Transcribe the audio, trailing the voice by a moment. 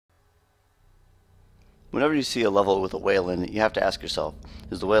Whenever you see a level with a whale in it, you have to ask yourself,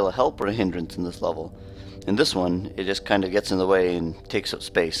 is the whale a help or a hindrance in this level? In this one, it just kind of gets in the way and takes up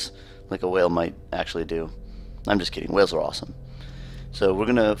space, like a whale might actually do. I'm just kidding, whales are awesome. So we're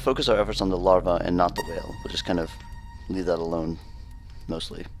going to focus our efforts on the larva and not the whale. We'll just kind of leave that alone,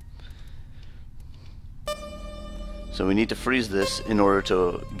 mostly. So we need to freeze this in order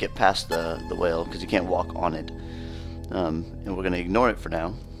to get past the whale, because you can't walk on it. And we're going to ignore it for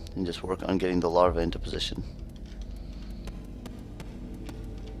now and just work on getting the larva into position.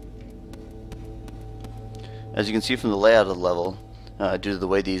 As you can see from the layout of the level, due to the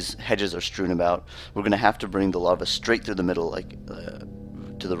way these hedges are strewn about, we're going to have to bring the larva straight through the middle, like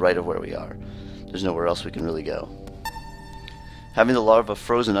to the right of where we are. There's nowhere else we can really go. Having the larva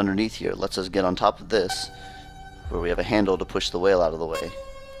frozen underneath here lets us get on top of this, where we have a handle to push the whale out of the way.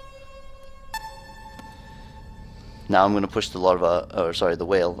 Now I'm going to push the the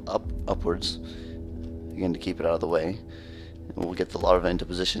whale upwards, again to keep it out of the way. And we'll get the larva into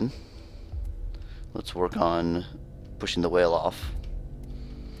position. Let's work on pushing the whale off.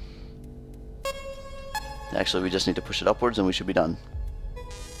 Actually, we just need to push it upwards and we should be done.